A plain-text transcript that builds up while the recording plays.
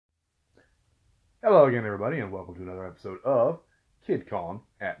Hello again, everybody, and welcome to another episode of Kid Kong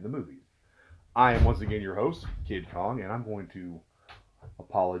at the Movies. I am once again your host, Kid Kong, and I'm going to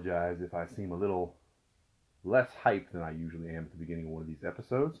apologize if I seem a little less hyped than I usually am at the beginning of one of these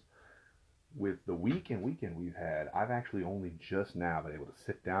episodes. With the week and weekend we've had, I've actually only just now been able to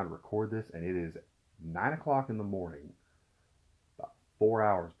sit down and record this, and it is 9 o'clock in the morning, about 4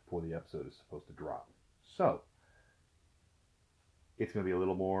 hours before the episode is supposed to drop. So, it's going to be a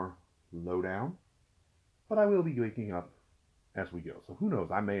little more low down, but I will be waking up as we go. So who knows?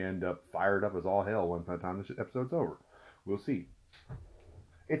 I may end up fired up as all hell by the time this episode's over. We'll see.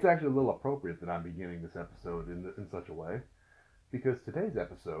 It's actually a little appropriate that I'm beginning this episode in such a way, because today's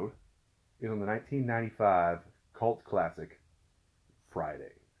episode is on the 1995 cult classic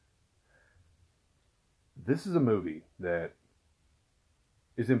Friday. This is a movie that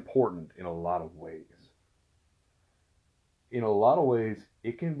is important in a lot of ways. In a lot of ways,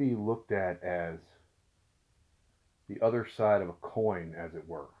 it can be looked at as the other side of a coin, as it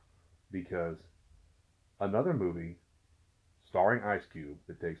were, because another movie starring Ice Cube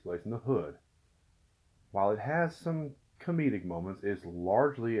that takes place in the hood, while it has some comedic moments, is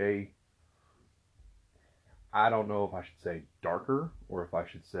largely I don't know if I should say darker or if I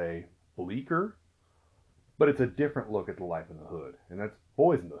should say bleaker, but it's a different look at the life in the hood, and that's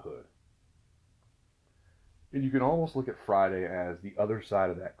Boys in the Hood. And you can almost look at Friday as the other side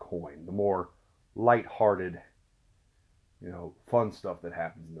of that coin, the more light-hearted, fun stuff that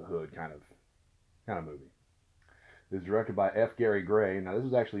happens in the hood kind of movie. It's directed by F. Gary Gray. Now, this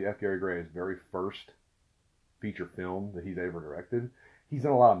is actually F. Gary Gray's very first feature film that he's ever directed. He's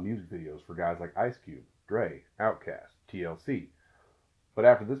done a lot of music videos for guys like Ice Cube, Dre, Outkast, TLC. But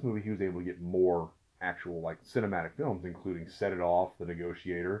after this movie, he was able to get more actual cinematic films, including Set It Off, The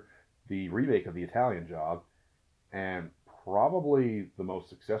Negotiator, the remake of The Italian Job, and probably the most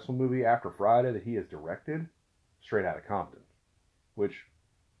successful movie after Friday that he has directed, Straight Outta Compton, which,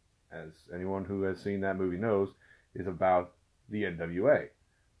 as anyone who has seen that movie knows, is about the NWA,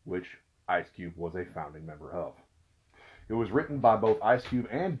 which Ice Cube was a founding member of. It was written by both Ice Cube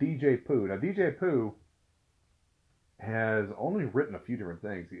and DJ Pooh. Now, DJ Pooh has only written a few different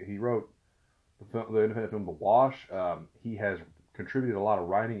things. He wrote the independent film The Wash. He has contributed a lot of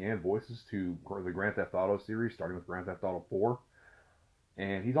writing and voices to the Grand Theft Auto series, starting with Grand Theft Auto 4.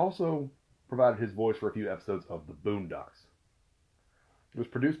 And he's also provided his voice for a few episodes of The Boondocks. It was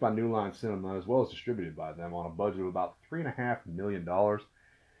produced by New Line Cinema as well as distributed by them on a budget of about $3.5 million.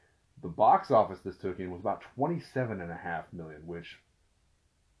 The box office this took in was about $27.5 million, which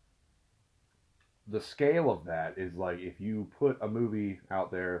the scale of that is like if you put a movie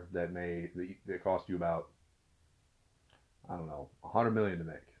out there that cost you about, I don't know, $100 million to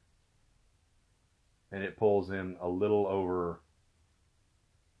make, and it pulls in a little over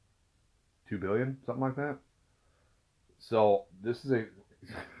 $2 billion, something like that. So this is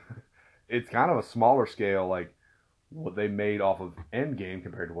it's kind of a smaller scale, like what they made off of Endgame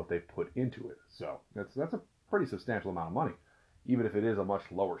compared to what they put into it. So that's a pretty substantial amount of money, even if it is a much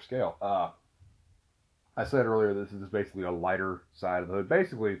lower scale. I said earlier this is basically a lighter side of the hood.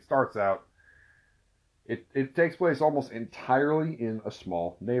 Basically, it starts out. It takes place almost entirely in a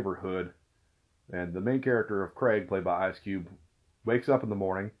small neighborhood, and the main character of Craig, played by Ice Cube, wakes up in the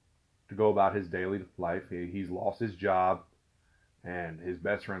morning to go about his daily life. He's lost his job, and his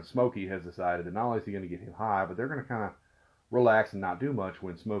best friend Smokey has decided that not only is he going to get him high, but they're going to kind of relax and not do much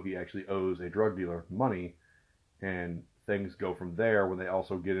when Smokey actually owes a drug dealer money, and things go from there when they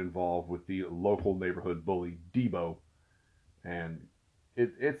also get involved with the local neighborhood bully Debo. And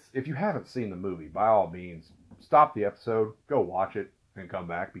it's if you haven't seen the movie, by all means, stop the episode, go watch it, and come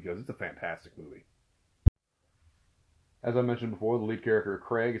back because it's a fantastic movie. As I mentioned before, the lead character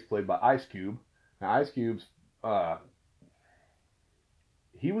Craig is played by Ice Cube. Now, Ice Cube's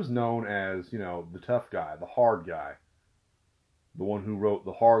he was known as the tough guy, the hard guy, the one who wrote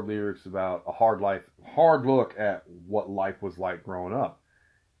the hard lyrics about a hard life, hard look at what life was like growing up.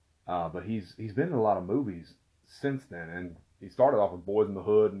 But he's been in a lot of movies since then, and he started off with Boys in the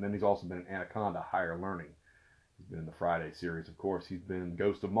Hood, and then he's also been in Anaconda, Higher Learning. He's been in the Friday series, of course. He's been in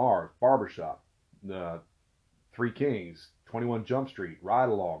Ghost of Mars, Barbershop, the Three Kings, 21 Jump Street, Ride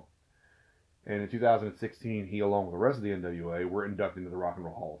Along. And in 2016, he, along with the rest of the NWA, were inducted into the Rock and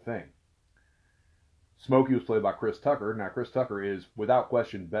Roll Hall of Fame. Smokey was played by Chris Tucker. Now, Chris Tucker is, without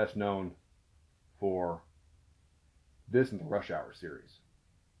question, best known for this and the Rush Hour series.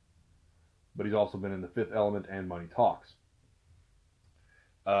 But he's also been in The Fifth Element and Money Talks.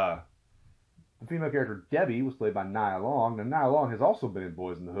 The female character Debbie was played by Nia Long. Now, Nia Long has also been in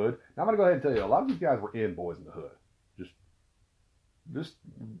Boys in the Hood. Now, I'm going to go ahead and tell you, a lot of these guys were in Boys in the Hood. Just just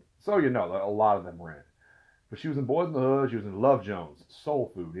so you know, a lot of them were in it. But she was in Boys in the Hood, she was in Love Jones,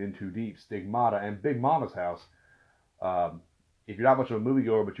 Soul Food, In Too Deep, Stigmata, and Big Mama's House. If you're not much of a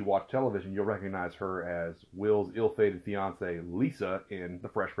moviegoer but you watch television, you'll recognize her as Will's ill-fated fiancee, Lisa, in The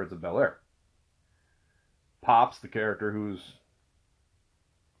Fresh Prince of Bel-Air. Pops, the character who's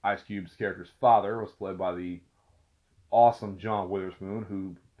Ice Cube's character's father, was played by the awesome John Witherspoon,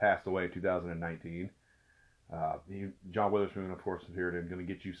 who passed away in 2019. John Witherspoon, of course, appeared in Gonna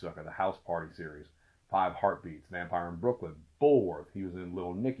Get You Sucker, the House Party series, Five Heartbeats, Vampire in Brooklyn, Bulworth. He was in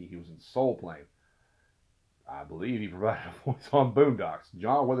Little Nicky. He was in Soul Plane. I believe he provided a voice on Boondocks.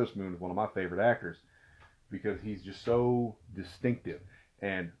 John Witherspoon is one of my favorite actors because he's just so distinctive.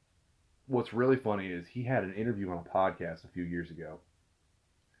 And what's really funny is he had an interview on a podcast a few years ago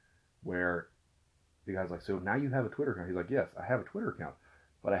where the guy's like, so now you have a Twitter account? He's like, yes, I have a Twitter account.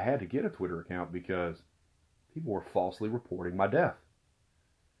 But I had to get a Twitter account because people were falsely reporting my death.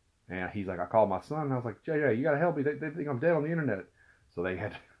 And he's like, I called my son, and I was like, JJ, you got to help me. They think I'm dead on the internet. So they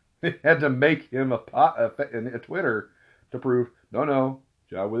had to make him a Twitter to prove, no,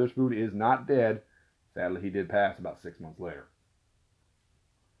 John Witherspoon is not dead. Sadly, he did pass about 6 months later.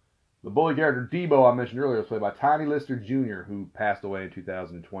 The bully character Debo I mentioned earlier was played by Tiny Lister Jr., who passed away in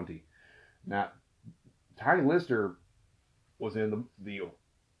 2020. Now, Tiny Lister was in the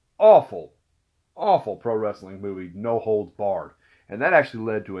awful pro wrestling movie No Holds Barred. And that actually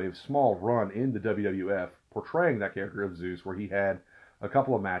led to a small run in the WWF portraying that character of Zeus, where he had a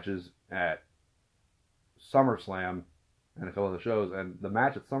couple of matches at SummerSlam and a couple of the shows. And the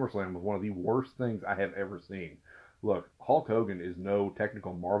match at SummerSlam was one of the worst things I have ever seen. Look, Hulk Hogan is no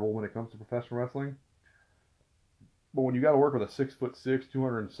technical marvel when it comes to professional wrestling. But when you got to work with a 6'6",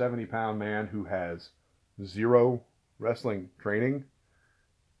 270-pound man who has zero wrestling training,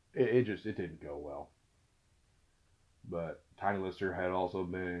 it didn't go well. But Tiny Lister had also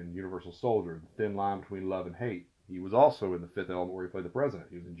been in Universal Soldier, The Thin Line Between Love and Hate. He was also in The Fifth Element where he played the president.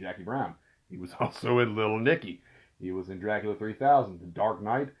 He was in Jackie Brown. He was also in Little Nicky. He was in Dracula 3000, The Dark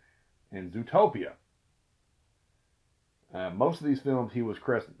Knight, and Zootopia. Most of these films he was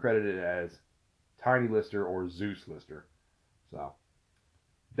credited as Tiny Lister or Zeus Lister. So,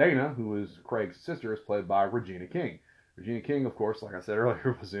 Dana, who is Craig's sister, is played by Regina King. Regina King, of course, like I said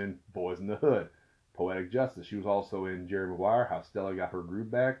earlier, was in Boys in the Hood, Poetic Justice. She was also in Jerry Maguire, How Stella Got Her Groove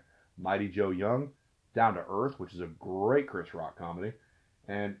Back, Mighty Joe Young, Down to Earth, which is a great Chris Rock comedy,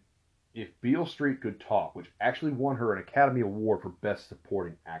 and If Beale Street Could Talk, which actually won her an Academy Award for Best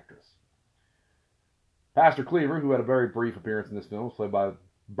Supporting Actress. Pastor Cleaver, who had a very brief appearance in this film, was played by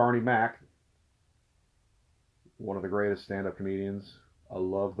Bernie Mac, one of the greatest stand-up comedians. I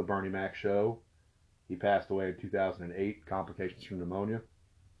love the Bernie Mac show. He passed away in 2008, complications from pneumonia.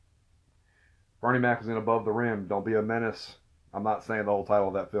 Bernie Mac was in Above the Rim, Don't Be a Menace. I'm not saying the whole title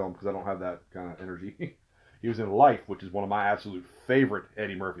of that film because I don't have that kind of energy. He was in Life, which is one of my absolute favorite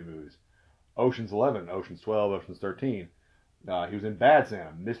Eddie Murphy movies. Ocean's 11, Ocean's 12, Ocean's 13. He was in Bad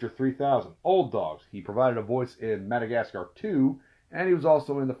Santa, Mr. 3000, Old Dogs. He provided a voice in Madagascar 2, and he was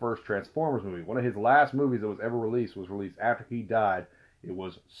also in the first Transformers movie. One of his last movies that was ever released was released after he died. It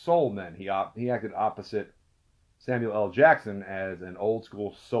was Soul Men. He acted opposite Samuel L. Jackson as an old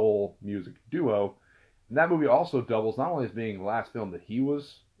school soul music duo. And that movie also doubles not only as being the last film that he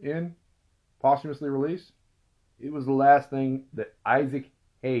was in, posthumously released, it was the last thing that Isaac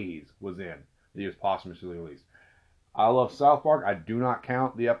Hayes was in that he was posthumously released. I love South Park. I do not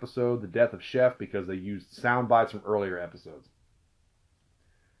count the episode The Death of Chef because they used sound bites from earlier episodes.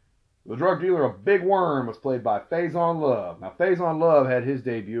 The drug dealer of Big Worm was played by Faison Love. Now, Faison Love had his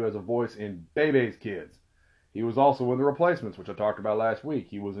debut as a voice in Bebe's Kids. He was also in The Replacements, which I talked about last week.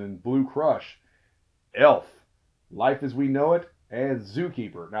 He was in Blue Crush, Elf, Life as We Know It, and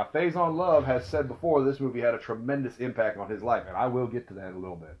Zookeeper. Now, Faison Love has said before this movie had a tremendous impact on his life, and I will get to that in a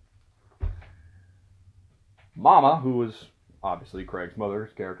little bit. Mama, who was obviously Craig's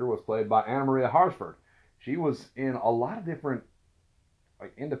mother's character, was played by Anna Maria Harsford. She was in a lot of different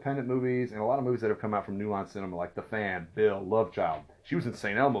independent movies and a lot of movies that have come out from New Line Cinema, like The Fan, Bill, Love Child. She was in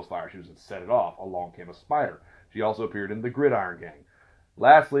St. Elmo's Fire. She was in Set It Off, Along Came a Spider. She also appeared in The Gridiron Gang.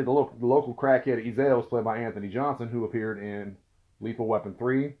 Lastly, the local crackhead Ezell was played by Anthony Johnson, who appeared in Lethal Weapon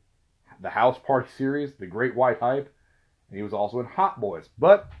 3, the House Party series, The Great White Hype, and he was also in Hot Boys.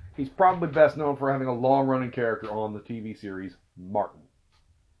 But he's probably best known for having a long-running character on the TV series Martin.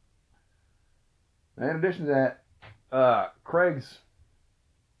 And in addition to that, Craig's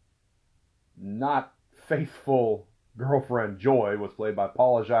not faithful girlfriend Joy was played by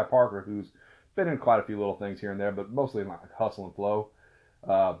Paula Jai Parker, who's been in quite a few little things here and there, but mostly in like Hustle and Flow.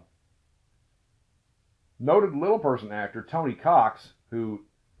 Noted little person actor Tony Cox, who,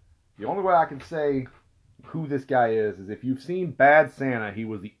 the only way I can say who this guy is if you've seen Bad Santa, he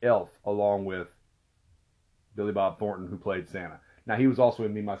was the elf along with Billy Bob Thornton, who played Santa. Now, he was also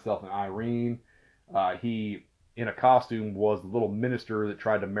in Me, Myself, and Irene. He, in a costume, was the little minister that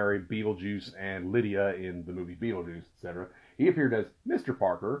tried to marry Beetlejuice and Lydia in the movie Beetlejuice, etc. He appeared as Mr.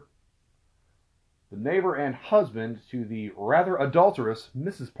 Parker, the neighbor and husband to the rather adulterous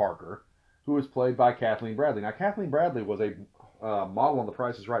Mrs. Parker, who was played by Kathleen Bradley. Now, Kathleen Bradley was a model on The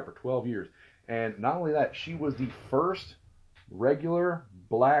Price is Right for 12 years. And not only that, she was the first regular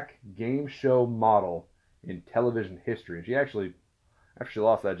black game show model in television history. And she actually, after she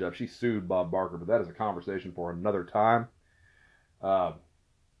lost that job, she sued Bob Barker, but that is a conversation for another time.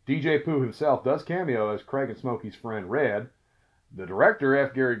 DJ Pooh himself does cameo as Craig and Smokey's friend Red. The director,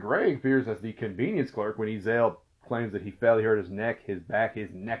 F. Gary Gray, appears as the convenience clerk when Ezell claims that he fell, he hurt his neck, his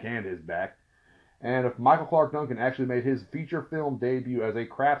neck and his back. And if Michael Clark Duncan actually made his feature film debut as a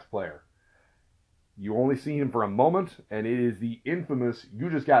craps player. You only see him for a moment, and it is the infamous "you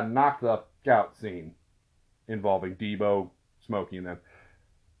just got knocked the out" scene involving Debo, Smokey, and them.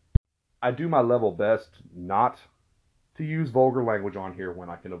 I do my level best not to use vulgar language on here when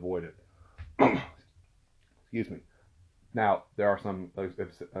I can avoid it. Excuse me. Now, there are some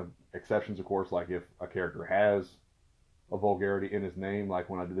exceptions, of course, like if a character has a vulgarity in his name, like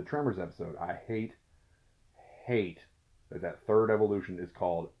when I did the Tremors episode. I hate that third evolution is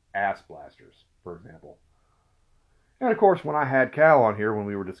called ass blasters, for example. And of course, when I had Cal on here, when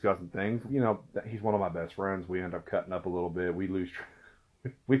we were discussing things, you know, he's one of my best friends. We end up cutting up a little bit. We lose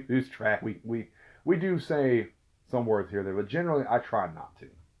track. We do say some words here or there, but generally I try not to.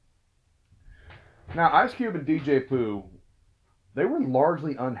 Now, Ice Cube and DJ Pooh, they were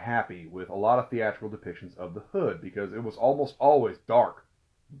largely unhappy with a lot of theatrical depictions of the hood because it was almost always dark,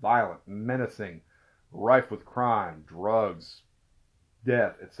 violent, menacing, rife with crime, drugs,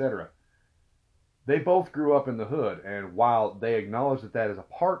 death, etc. They both grew up in the hood, and while they acknowledge that that is a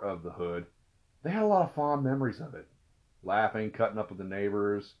part of the hood, they had a lot of fond memories of it. Laughing, cutting up with the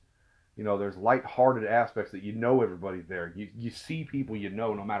neighbors. You know, there's light-hearted aspects that you know everybody's there. You see people you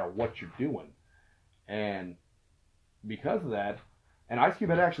know no matter what you're doing. And because of that, and Ice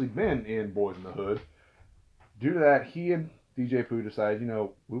Cube had actually been in Boys in the Hood, due to that, he and DJ Pooh decided, you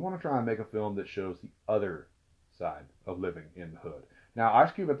know, we want to try and make a film that shows the other side of living in the hood. Now,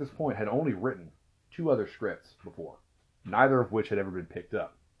 Ice Cube at this point had only written 2 other scripts before, neither of which had ever been picked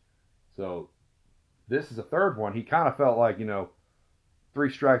up. So this is a third one. He kind of felt like, you know, 3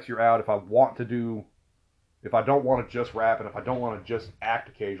 strikes, you're out. If I don't want to just rap, and if I don't want to just act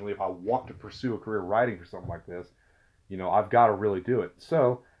occasionally, if I want to pursue a career writing for something like this, you know, I've got to really do it.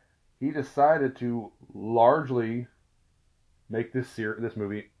 So he decided to largely make this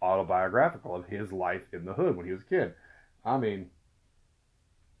movie autobiographical of his life in the hood when he was a kid. I mean,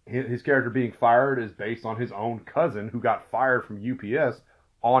 his character being fired is based on his own cousin who got fired from UPS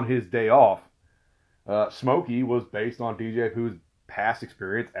on his day off. Smokey was based on DJ Pooh's past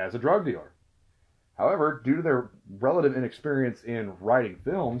experience as a drug dealer. However, due to their relative inexperience in writing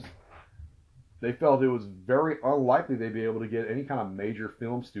films, they felt it was very unlikely they'd be able to get any kind of major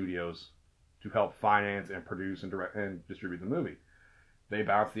film studios to help finance and produce and direct and distribute the movie. They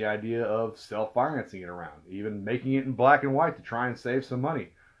bounced the idea of self-financing it around, even making it in black and white to try and save some money.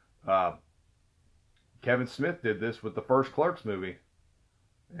 Kevin Smith did this with the first Clerks movie,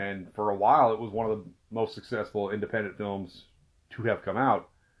 and for a while it was one of the most successful independent films to have come out.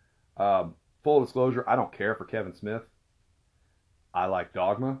 Full disclosure, I don't care for Kevin Smith. I like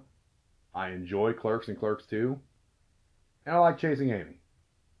Dogma. I enjoy Clerks and Clerks 2. And I like Chasing Amy.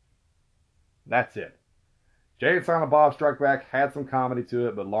 That's it. Jay and Silent Bob Strike Back had some comedy to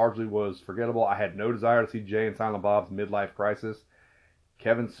it, but largely was forgettable. I had no desire to see Jay and Silent Bob's midlife crisis.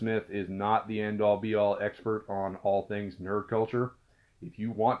 Kevin Smith is not the end-all be-all expert on all things nerd culture. If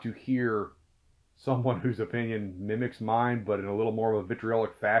you want to hear someone whose opinion mimics mine, but in a little more of a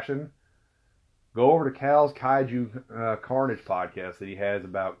vitriolic fashion, go over to Cal's Kaiju Carnage podcast that he has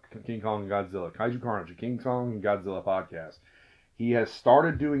about King Kong and Godzilla. Kaiju Carnage, a King Kong and Godzilla podcast. He has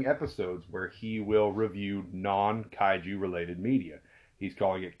started doing episodes where he will review non-kaiju related media. He's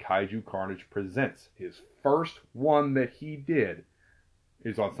calling it Kaiju Carnage Presents. His first one that he did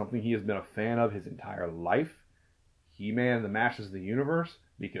is on something he has been a fan of his entire life, He-Man and the Masters of the Universe,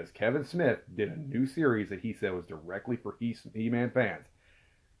 because Kevin Smith did a new series that he said was directly for He-Man fans.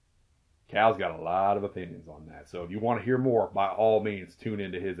 Cal's got a lot of opinions on that. So if you want to hear more, by all means, tune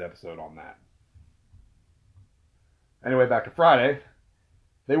into his episode on that. Anyway, back to Friday.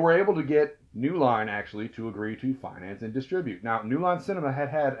 They were able to get New Line, actually, to agree to finance and distribute. Now, New Line Cinema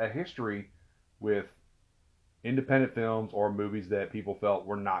had a history with independent films or movies that people felt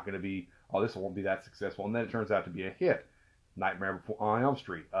were not going to be, oh, this won't be that successful, and then it turns out to be a hit. Nightmare on Elm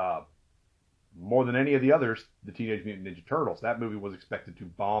Street. More than any of the others, the Teenage Mutant Ninja Turtles. That movie was expected to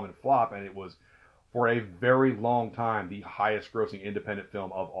bomb and flop, and it was, for a very long time, the highest grossing independent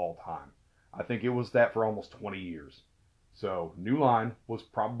film of all time. I think it was that for almost 20 years. So New Line was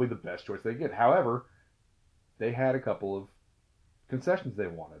probably the best choice they get. However, they had a couple of concessions they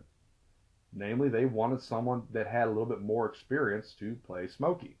wanted. Namely, they wanted someone that had a little bit more experience to play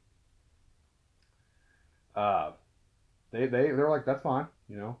Smokey. Uh, they're like, that's fine,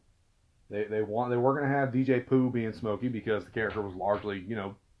 you know. They were going to have DJ Pooh being Smokey because the character was largely, you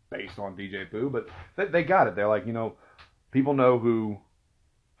know, based on DJ Pooh, but they got it. They're like, you know, people know who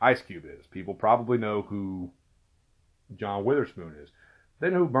Ice Cube is. People probably know who John Witherspoon is. They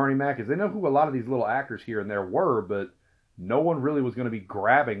know who Bernie Mac is. They know who a lot of these little actors here and there were, but no one really was going to be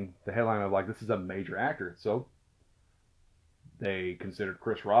grabbing the headline of like, this is a major actor. So they considered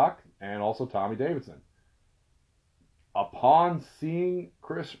Chris Rock and also Tommy Davidson. Upon seeing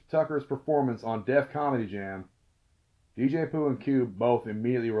Chris Tucker's performance on Def Comedy Jam, DJ Pooh and Cube both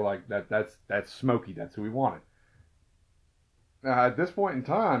immediately were like, that's Smokey. That's who we wanted. Now, at this point in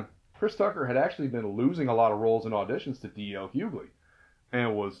time, Chris Tucker had actually been losing a lot of roles in auditions to D.L. Hughley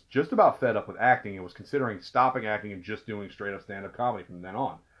and was just about fed up with acting and was considering stopping acting and just doing straight-up stand-up comedy from then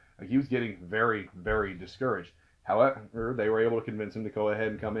on. Like, he was getting very, very discouraged. However, they were able to convince him to go ahead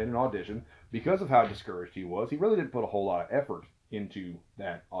and come in and audition. Because of how discouraged he was, he really didn't put a whole lot of effort into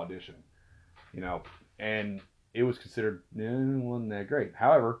that audition. You know, and it was considered, wasn't that great.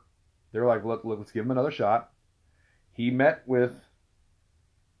 However, they were like, look, let's give him another shot. He met with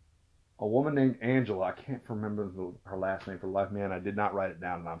a woman named Angela. I can't remember her last name for the life of me, and I did not write it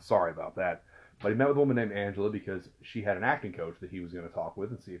down, and I'm sorry about that. But he met with a woman named Angela because she had an acting coach that he was going to talk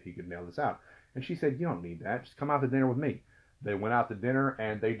with and see if he could nail this out. And she said, you don't need that. Just come out to dinner with me. They went out to dinner,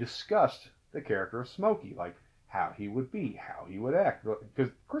 and they discussed the character of Smokey, like how he would be, how he would act.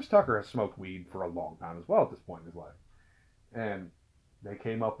 Because Chris Tucker has smoked weed for a long time as well at this point in his life. And they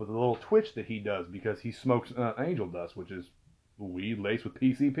came up with a little twitch that he does because he smokes angel dust, which is weed laced with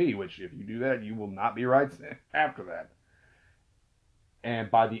PCP, which if you do that, you will not be right after that.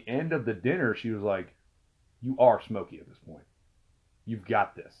 And by the end of the dinner, she was like, you are Smokey at this point. You've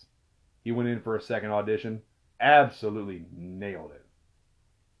got this. He went in for a second audition, absolutely nailed it.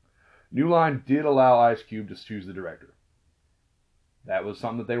 New Line did allow Ice Cube to choose the director. That was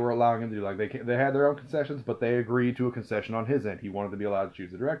something that they were allowing him to do. Like they had their own concessions, but they agreed to a concession on his end. He wanted to be allowed to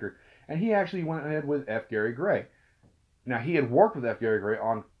choose the director, and he actually went ahead with F. Gary Gray. Now he had worked with F. Gary Gray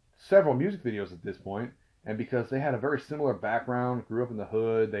on several music videos at this point, and because they had a very similar background, grew up in the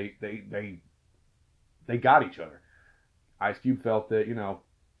hood, they got each other. Ice Cube felt that, you know,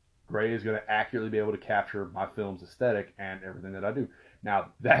 Gray is going to accurately be able to capture my film's aesthetic and everything that I do.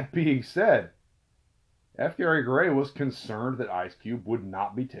 Now, that being said, F. Gary Gray was concerned that Ice Cube would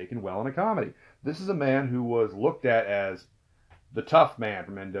not be taken well in a comedy. This is a man who was looked at as the tough man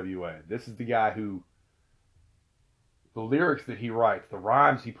from NWA. This is the guy who, the lyrics that he writes, the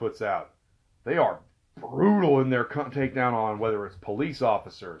rhymes he puts out, they are brutal in their takedown on whether it's police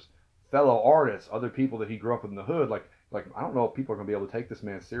officers, fellow artists, other people that he grew up in the hood. Like I don't know if people are going to be able to take this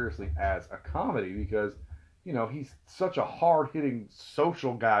man seriously as a comedy because, you know, he's such a hard-hitting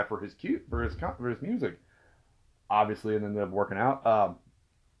social guy for his music. Obviously, it ended up working out.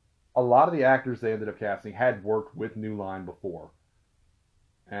 A lot of the actors they ended up casting had worked with New Line before,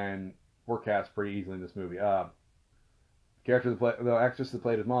 and were cast pretty easily in this movie. The actress that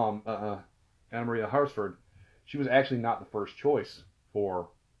played his mom, Anna Maria Harsford, she was actually not the first choice for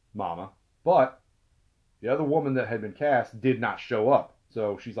Mama, but the other woman that had been cast did not show up.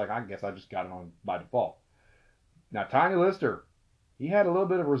 So she's like, I guess I just got it on by default. Now, Tiny Lister, he had a little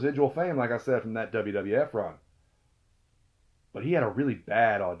bit of residual fame, like I said, from that WWF run. But he had a really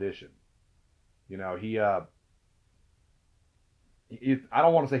bad audition. You know, I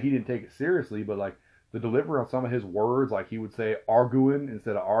don't want to say he didn't take it seriously, but like the delivery on some of his words, like he would say arguing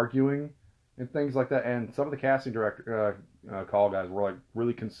instead of arguing and things like that. And some of the casting call guys were like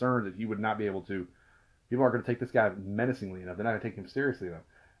really concerned that he would not be able to. People aren't going to take this guy menacingly enough. They're not going to take him seriously enough.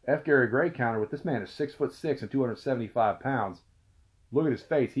 F. Gary Gray countered with, this man is 6'6" and 275 pounds. Look at his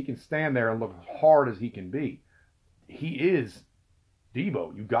face. He can stand there and look as hard as he can be. He is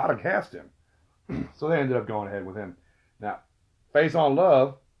Debo. You got to cast him. So they ended up going ahead with him. Now, Faison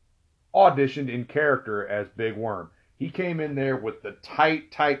Love auditioned in character as Big Worm. He came in there with the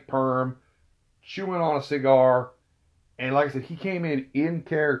tight perm, chewing on a cigar, and like I said, he came in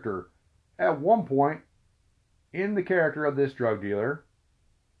character. At one point, in the character of this drug dealer,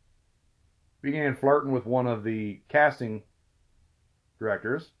 began flirting with one of the casting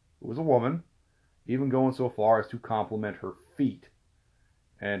directors, who was a woman, even going so far as to compliment her feet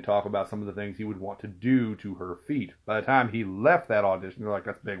and talk about some of the things he would want to do to her feet. By the time he left that audition, they're like,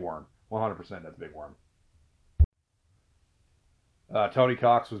 that's Big Worm. 100% that's Big Worm. Tony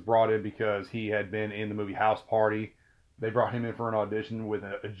Cox was brought in because he had been in the movie House Party. They brought him in for an audition with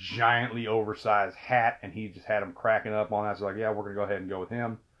a giantly oversized hat, and he just had him cracking up on that. So like, yeah, we're going to go ahead and go with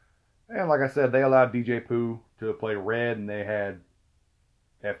him. And like I said, they allowed DJ Pooh to play Red, and they had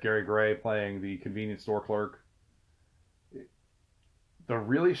F. Gary Gray playing the convenience store clerk. The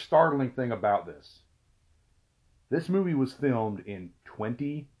really startling thing about this movie was filmed in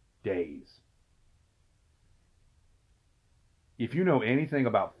 20 days. If you know anything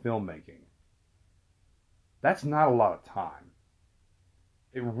about filmmaking, that's not a lot of time.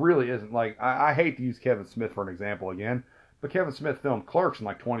 It really isn't. Like, I hate to use Kevin Smith for an example again, but Kevin Smith filmed Clerks in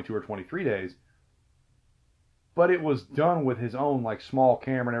like 22 or 23 days. But it was done with his own like small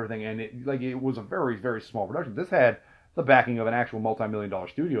camera and everything, and it was a very, very small production. This had the backing of an actual multi-million-dollar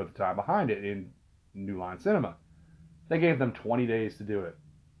studio at the time behind it in New Line Cinema. They gave them 20 days to do it.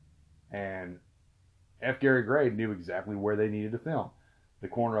 And F. Gary Gray knew exactly where they needed to film. The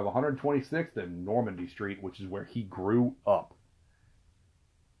corner of 126th and Normandy Street, which is where he grew up.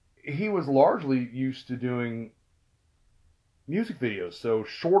 He was largely used to doing music videos, so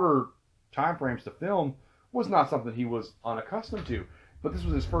shorter time frames to film was not something he was unaccustomed to. But this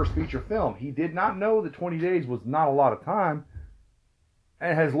was his first feature film. He did not know that 20 days was not a lot of time,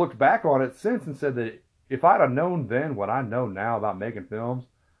 and has looked back on it since and said that if I'd have known then what I know now about making films,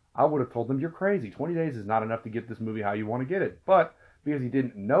 I would have told them, you're crazy. 20 days is not enough to get this movie how you want to get it. But because he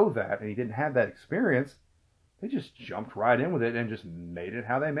didn't know that and he didn't have that experience, they just jumped right in with it and just made it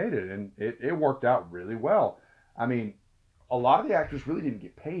how they made it. And it worked out really well. I mean, a lot of the actors really didn't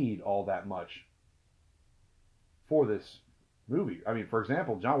get paid all that much for this movie. I mean, for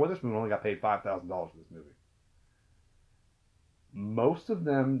example, John Witherspoon only got paid $5,000 for this movie. Most of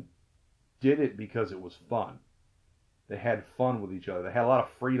them did it because it was fun. They had fun with each other. They had a lot of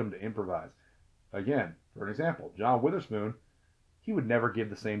freedom to improvise. Again, for an example, John Witherspoon, he would never give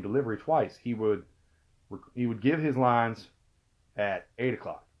the same delivery twice. He would give his lines at 8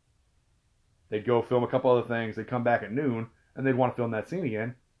 o'clock. They'd go film a couple other things. They'd come back at noon, and they'd want to film that scene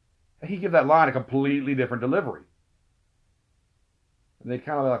again. And he'd give that line a completely different delivery. And they'd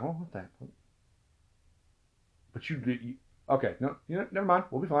kind of be like, oh, what the heck? But okay, no, never mind.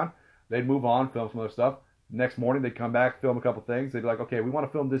 We'll be fine. They'd move on, film some other stuff. Next morning, they'd come back, film a couple things. They'd be like, okay, we want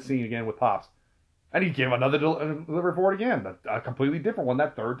to film this scene again with Pops. And he'd give another delivery for it again, a completely different one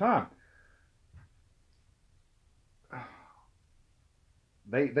that third time.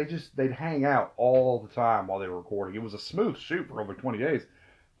 They'd hang out all the time while they were recording. It was a smooth shoot for over 20 days.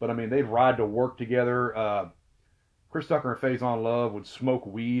 But, I mean, they'd ride to work together. Chris Tucker and Faison Love would smoke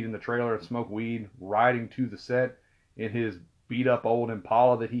weed in the trailer and smoke weed riding to the set in his beat-up old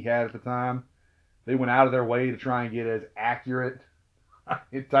Impala that he had at the time. They went out of their way to try and get as accurate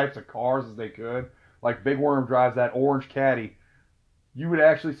types of cars as they could. Like Big Worm drives that orange Caddy. You would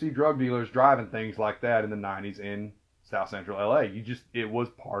actually see drug dealers driving things like that in the 90s in South Central LA. It was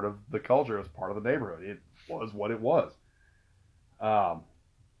part of the culture. It was part of the neighborhood. It was what it was.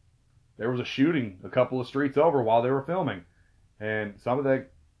 There was a shooting a couple of streets over while they were filming, and some of the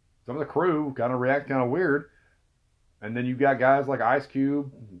crew kind of react kind of weird. And then you got guys like Ice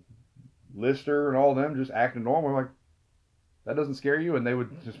Cube, Lister, and all of them just acting normal. Like, that doesn't scare you? And they would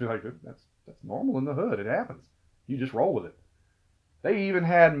just be like, that's normal in the hood. It happens. You just roll with it. They even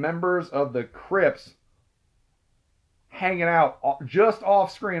had members of the Crips hanging out just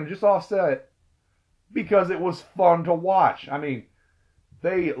off screen, just off set, because it was fun to watch. I mean,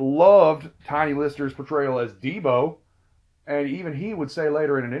 they loved Tiny Lister's portrayal as Debo, and even he would say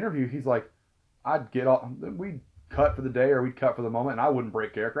later in an interview, he's like, we'd cut for the day or we'd cut for the moment, and I wouldn't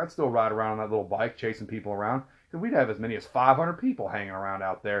break character. I'd still ride around on that little bike chasing people around, because we'd have as many as 500 people hanging around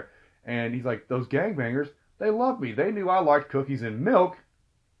out there. And he's like, those gangbangers, they loved me. They knew I liked cookies and milk,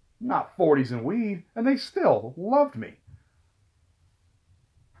 not 40s and weed, and they still loved me.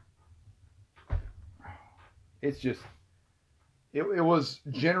 It's just, it was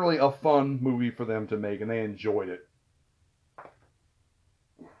generally a fun movie for them to make, and they enjoyed it.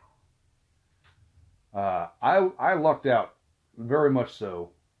 I lucked out very much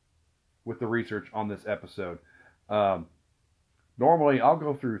so with the research on this episode. Normally, I'll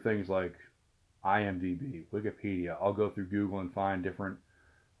go through things like IMDb, Wikipedia. I'll go through Google and find different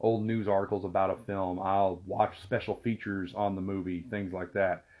old news articles about a film. I'll watch special features on the movie, things like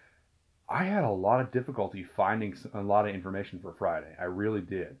that. I had a lot of difficulty finding a lot of information for Friday. I really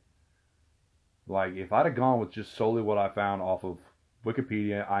did. Like, if I'd have gone with just solely what I found off of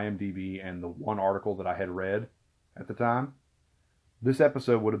Wikipedia, IMDb, and the one article that I had read at the time, this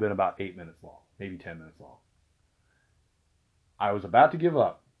episode would have been about 8 minutes long, maybe 10 minutes long. I was about to give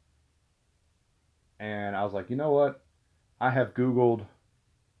up. And I was like, you know what? I have Googled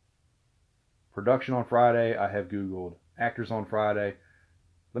production on Friday. I have Googled actors on Friday.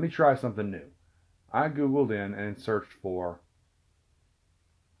 Let me try something new. I Googled in and searched for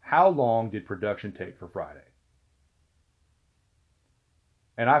how long did production take for Friday?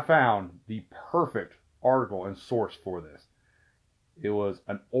 And I found the perfect article and source for this. It was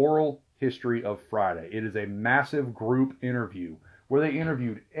an oral history of Friday. It is a massive group interview where they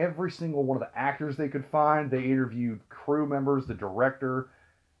interviewed every single one of the actors they could find. They interviewed crew members, the director.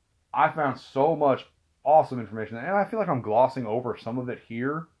 I found so much awesome information. And I feel like I'm glossing over some of it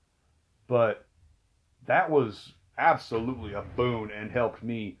here, but that was absolutely a boon and helped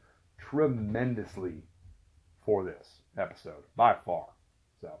me tremendously for this episode, by far.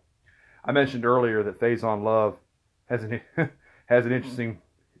 So, I mentioned earlier that Faison Love has an interesting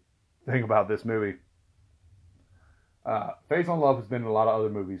thing about this movie. Faison Love has been in a lot of other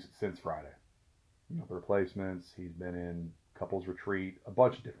movies since Friday. You know, The Replacements. He's been in Couples Retreat, a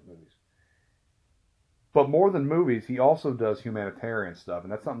bunch of different movies. But more than movies, he also does humanitarian stuff,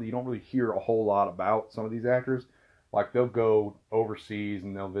 and that's something you don't really hear a whole lot about some of these actors. Like, they'll go overseas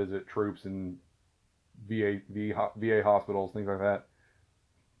and they'll visit troops in VA hospitals, things like that.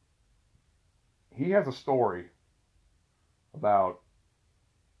 He has a story about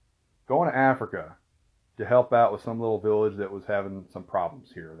going to Africa to help out with some little village that was having some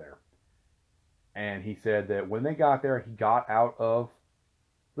problems here or there. And he said that when they got there, he got out of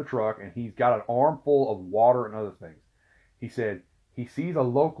the truck and he's got an armful of water and other things. He said he sees a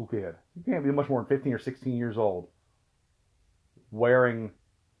local kid, he can't be much more than 15 or 16 years old, wearing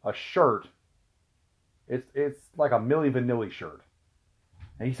a shirt. It's like a Milli Vanilli shirt.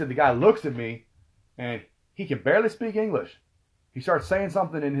 And he said the guy looks at me and he can barely speak English. He starts saying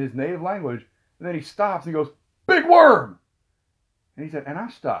something in his native language, and then he stops and he goes, "Big worm!" And he said, and I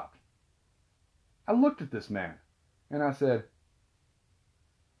stopped. I looked at this man and I said,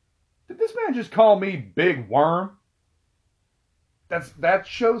 did this man just call me Big Worm? That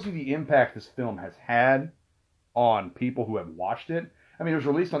shows you the impact this film has had on people who have watched it. I mean, it was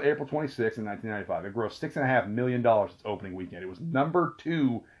released on April 26th in 1995. It grossed $6.5 million its opening weekend. It was number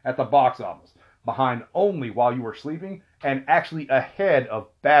 2 at the box office, behind only While You Were Sleeping, and actually ahead of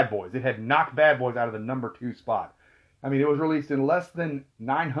Bad Boys. It had knocked Bad Boys out of the number 2 spot. I mean, it was released in less than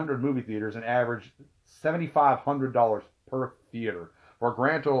 900 movie theaters and averaged $7,500 per theater, for a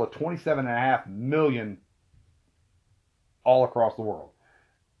grand total of $27.5 million all across the world.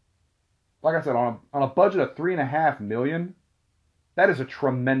 Like I said, on a budget of $3.5 million, that is a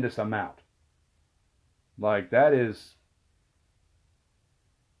tremendous amount. Like, that is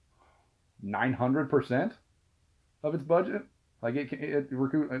 900% of its budget. Like,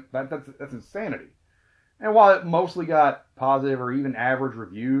 that's insanity. And while it mostly got positive or even average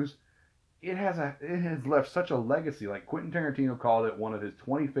reviews, it has left such a legacy. Like, Quentin Tarantino called it one of his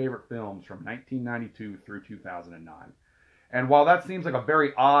 20 favorite films from 1992 through 2009. And while that seems like a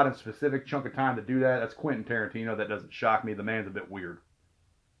very odd and specific chunk of time to do that, that's Quentin Tarantino. That doesn't shock me. The man's a bit weird.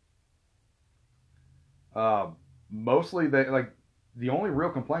 Mostly, the only real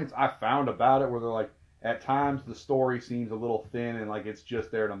complaints I found about it were they're like, at times the story seems a little thin and like it's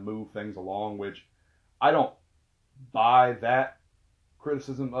just there to move things along, which I don't buy that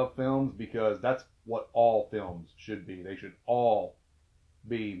criticism of films, because that's what all films should be. They should all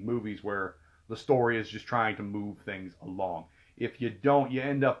be movies where the story is just trying to move things along. If you don't, you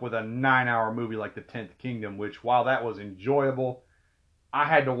end up with a 9-hour movie like The 10th Kingdom, which, while that was enjoyable, I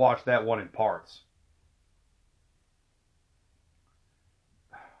had to watch that one in parts.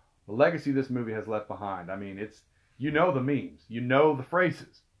 The legacy this movie has left behind. I mean, it's, you know the memes. You know the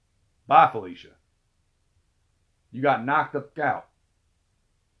phrases. Bye, Felicia. You got knocked up out.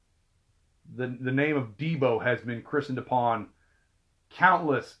 The name of Debo has been christened upon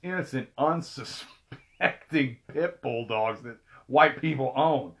countless innocent, unsuspecting pit bulldogs that white people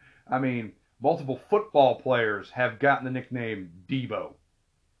own. I mean, multiple football players have gotten the nickname Debo.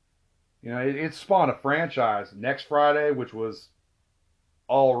 You know, it spawned a franchise, Next Friday, which was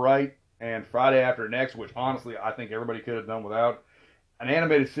all right, and Friday After Next, which honestly I think everybody could have done without. An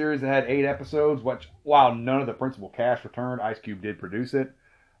animated series that had 8 episodes, which, while none of the principal cast returned, Ice Cube did produce it.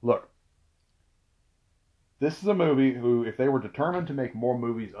 Look, this is a movie who, if they were determined to make more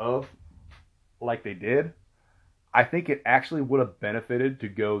movies of, like they did, I think it actually would have benefited to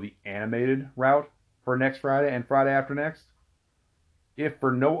go the animated route for Next Friday and Friday After Next. If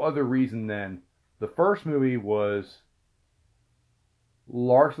for no other reason than The first movie was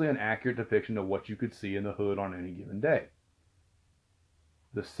largely an accurate depiction of what you could see in the hood on any given day.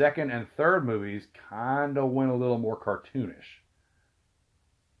 The second and third movies kind of went a little more cartoonish.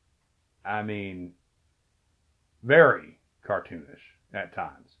 I mean, very cartoonish at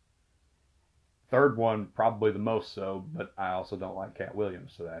times. Third one, probably the most so, but I also don't like Cat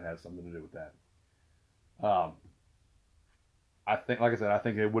Williams, so that has something to do with that. I think, like I said, I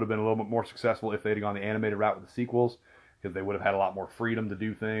think it would have been a little bit more successful if they'd gone the animated route with the sequels, because they would have had a lot more freedom to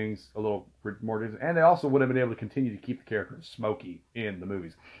do things, a little more, and they also would have been able to continue to keep the character of Smokey in the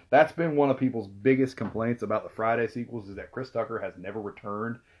movies. That's been one of people's biggest complaints about the Friday sequels, is that Chris Tucker has never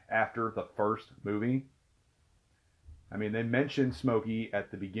returned after the first movie. I mean, they mentioned Smokey at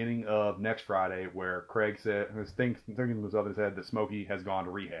the beginning of Next Friday, where Craig said, thinking was up his head, that Smokey has gone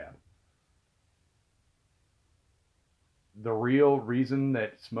to rehab. The real reason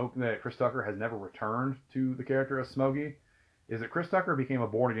that Chris Tucker has never returned to the character of Smokey is that Chris Tucker became a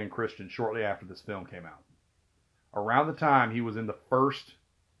born-again Christian shortly after this film came out. Around the time he was in the first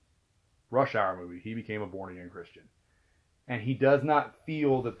Rush Hour movie, he became a born-again Christian. And he does not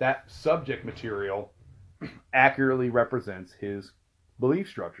feel that that subject material accurately represents his belief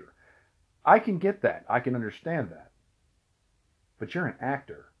structure. I can get that. I can understand that. But you're an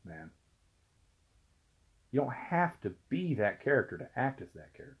actor, man. You don't have to be that character to act as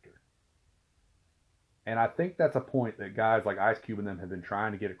that character. And I think that's a point that guys like Ice Cube and them have been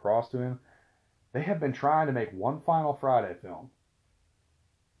trying to get across to him. They have been trying to make one Final Friday film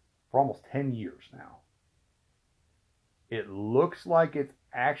for almost 10 years now. It looks like it's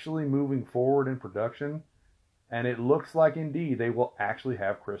actually moving forward in production, and it looks like indeed they will actually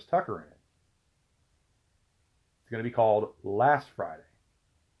have Chris Tucker in it. It's going to be called Last Friday.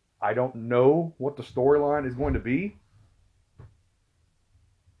 I don't know what the storyline is going to be,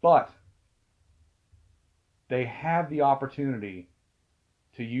 but they have the opportunity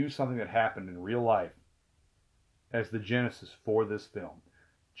to use something that happened in real life as the genesis for this film.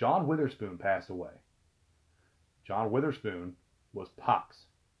 John Witherspoon passed away. John Witherspoon was Pops.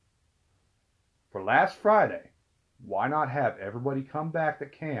 For Last Friday, why not have everybody come back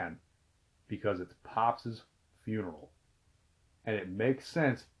that can, because it's Pops' funeral. And it makes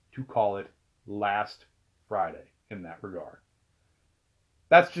sense to call it Last Friday in that regard.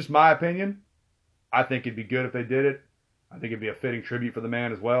 That's just my opinion. I think it'd be good if they did it. I think it'd be a fitting tribute for the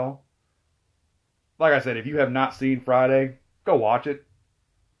man as well. Like I said, if you have not seen Friday, go watch it.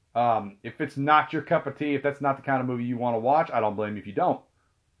 If it's not your cup of tea, if that's not the kind of movie you want to watch, I don't blame you if you don't.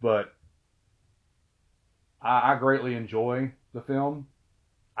 But I greatly enjoy the film.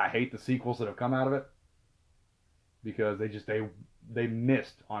 I hate the sequels that have come out of it, because they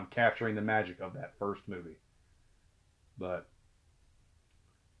missed on capturing the magic of that first movie. But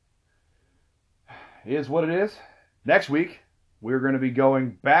it is what it is. Next week, we're going to be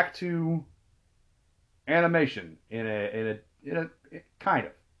going back to animation in a kind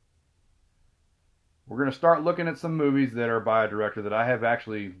of. We're going to start looking at some movies that are by a director that I have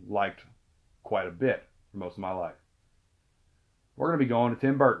actually liked quite a bit for most of my life. We're going to be going to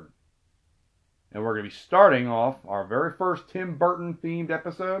Tim Burton. And we're going to be starting off our very first Tim Burton themed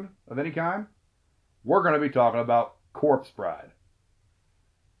episode of any kind. We're going to be talking about Corpse Bride.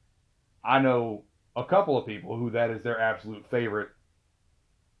 I know a couple of people who that is their absolute favorite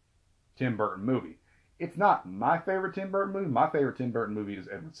Tim Burton movie. It's not my favorite Tim Burton movie. My favorite Tim Burton movie is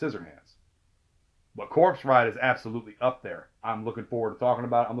Edward Scissorhands. But Corpse Bride is absolutely up there. I'm looking forward to talking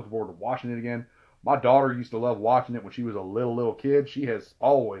about it. I'm looking forward to watching it again. My daughter used to love watching it when she was a little kid. She has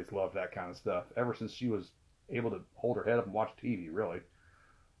always loved that kind of stuff, ever since she was able to hold her head up and watch TV, really.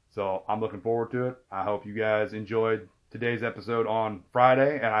 So I'm looking forward to it. I hope you guys enjoyed today's episode on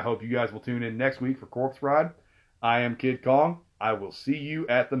Friday, and I hope you guys will tune in next week for Corpse Bride. I am Kid Kong. I will see you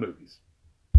at the movies.